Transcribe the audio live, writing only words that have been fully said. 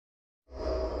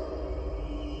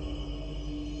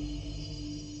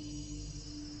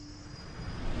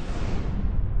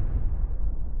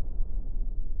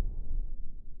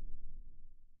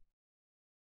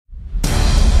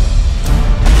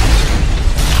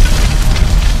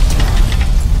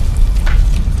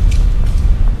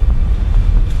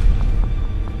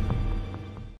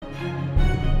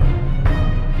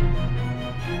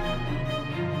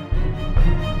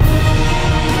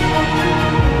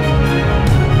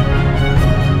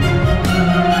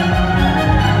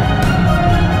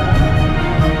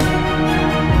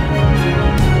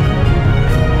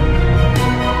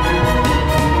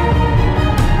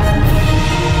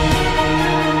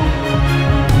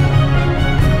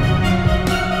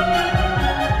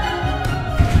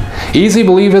Easy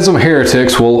believism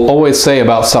heretics will always say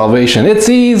about salvation, it's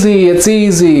easy, it's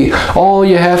easy. All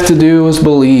you have to do is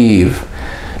believe.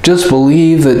 Just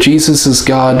believe that Jesus is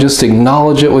God. Just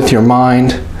acknowledge it with your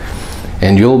mind,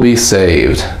 and you'll be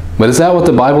saved. But is that what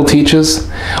the Bible teaches?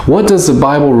 What does the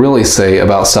Bible really say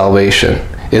about salvation?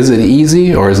 Is it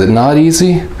easy or is it not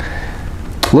easy?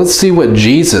 Let's see what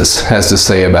Jesus has to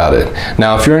say about it.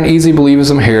 Now, if you're an easy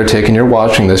believism heretic and you're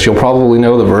watching this, you'll probably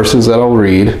know the verses that I'll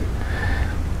read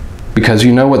because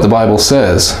you know what the Bible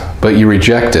says, but you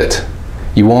reject it.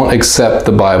 You won't accept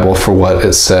the Bible for what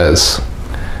it says.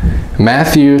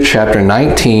 Matthew chapter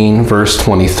 19, verse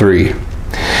 23.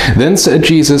 Then said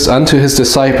Jesus unto his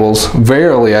disciples,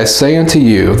 Verily I say unto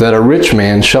you, that a rich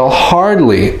man shall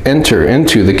hardly enter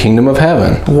into the kingdom of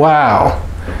heaven. Wow.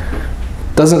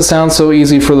 Doesn't sound so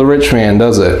easy for the rich man,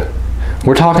 does it?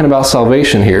 We're talking about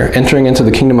salvation here, entering into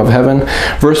the kingdom of heaven.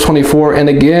 Verse 24, And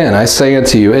again I say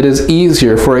unto you, it is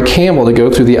easier for a camel to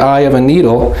go through the eye of a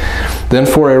needle than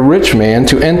for a rich man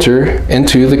to enter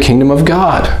into the kingdom of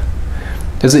God.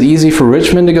 Is it easy for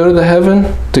rich men to go to heaven,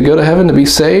 to be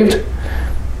saved?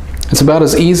 It's about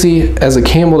as easy as a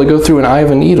camel to go through an eye of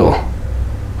a needle.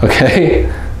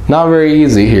 Okay? Not very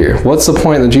easy here. What's the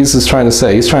point that Jesus is trying to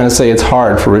say? He's trying to say it's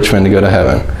hard for rich men to go to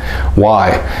heaven.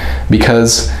 Why?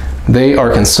 Because they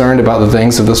are concerned about the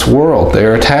things of this world. They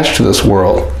are attached to this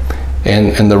world.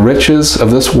 And the riches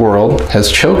of this world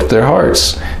has choked their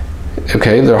hearts.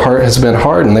 Okay? Their heart has been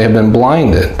hardened. They have been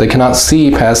blinded. They cannot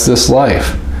see past this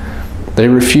life. They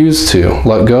refuse to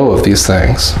let go of these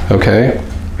things. Okay?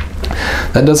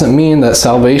 That doesn't mean that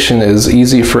salvation is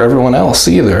easy for everyone else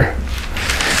either.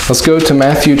 Let's go to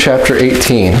Matthew chapter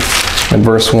 18 and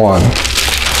verse 1.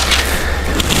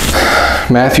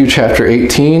 Matthew chapter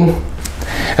 18.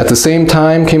 At the same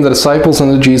time came the disciples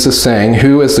unto Jesus, saying,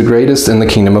 Who is the greatest in the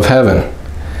kingdom of heaven?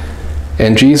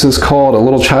 And Jesus called a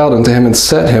little child unto him, and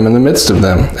set him in the midst of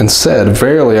them, and said,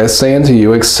 Verily I say unto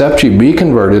you, except ye be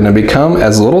converted and become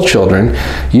as little children,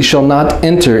 ye shall not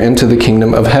enter into the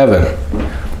kingdom of heaven.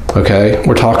 Okay,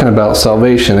 we're talking about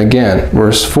salvation again.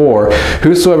 Verse 4,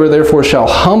 Whosoever therefore shall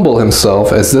humble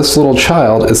himself as this little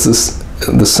child is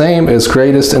the same as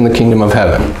greatest in the kingdom of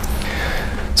heaven.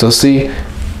 So see,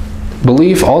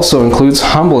 belief also includes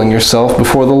humbling yourself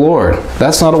before the Lord.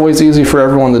 That's not always easy for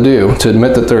everyone to do, to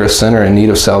admit that they're a sinner in need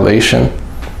of salvation.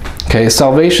 Okay,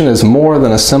 salvation is more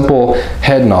than a simple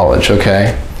head knowledge,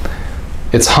 okay?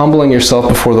 It's humbling yourself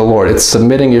before the Lord. It's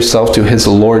submitting yourself to His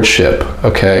lordship,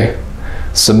 okay?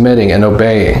 Submitting and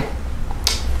obeying.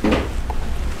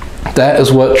 That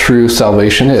is what true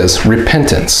salvation is.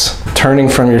 Repentance. Turning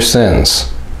from your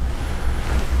sins.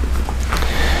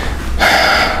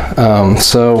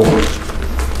 So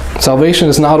salvation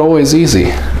is not always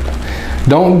easy.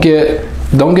 Don't get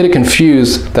it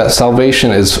confused that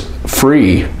salvation is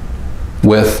free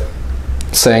with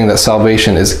saying that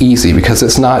salvation is easy, because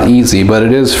it's not easy, but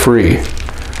it is free.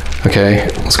 Okay,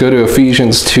 let's go to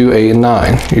Ephesians 2, 8, and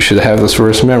 9. You should have this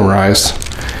verse memorized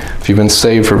if you've been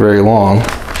saved for very long.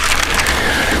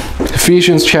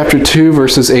 Ephesians chapter 2,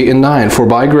 verses 8 and 9. For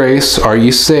by grace are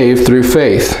ye saved through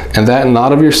faith, and that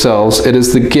not of yourselves, it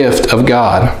is the gift of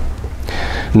God.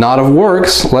 Not of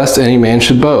works, lest any man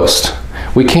should boast.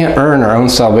 We can't earn our own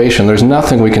salvation. There's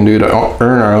nothing we can do to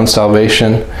earn our own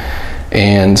salvation.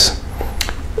 And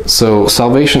so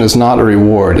salvation is not a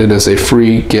reward. It is a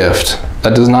free gift.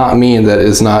 That does not mean that it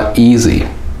is not easy,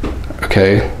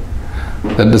 okay?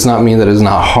 That does not mean that it is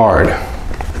not hard.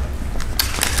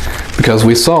 Because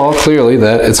we saw clearly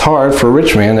that it's hard for a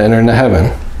rich man to enter into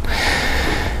heaven.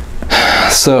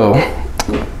 So,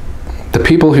 the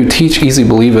people who teach easy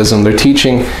believism, they're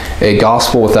teaching a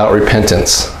gospel without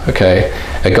repentance, okay?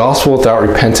 A gospel without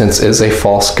repentance is a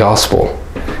false gospel.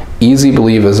 Easy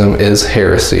believism is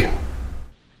heresy.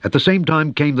 At the same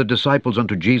time came the disciples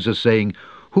unto Jesus, saying,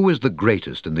 Who is the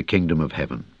greatest in the kingdom of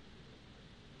heaven?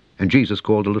 And Jesus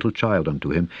called a little child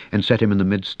unto him, and set him in the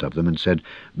midst of them, and said,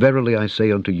 Verily I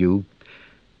say unto you,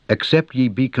 except ye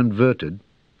be converted,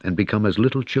 and become as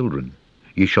little children,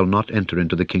 ye shall not enter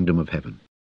into the kingdom of heaven.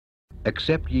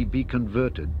 Except ye be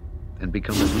converted, and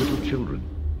become as little children,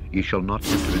 ye shall not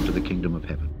enter into the kingdom of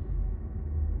heaven.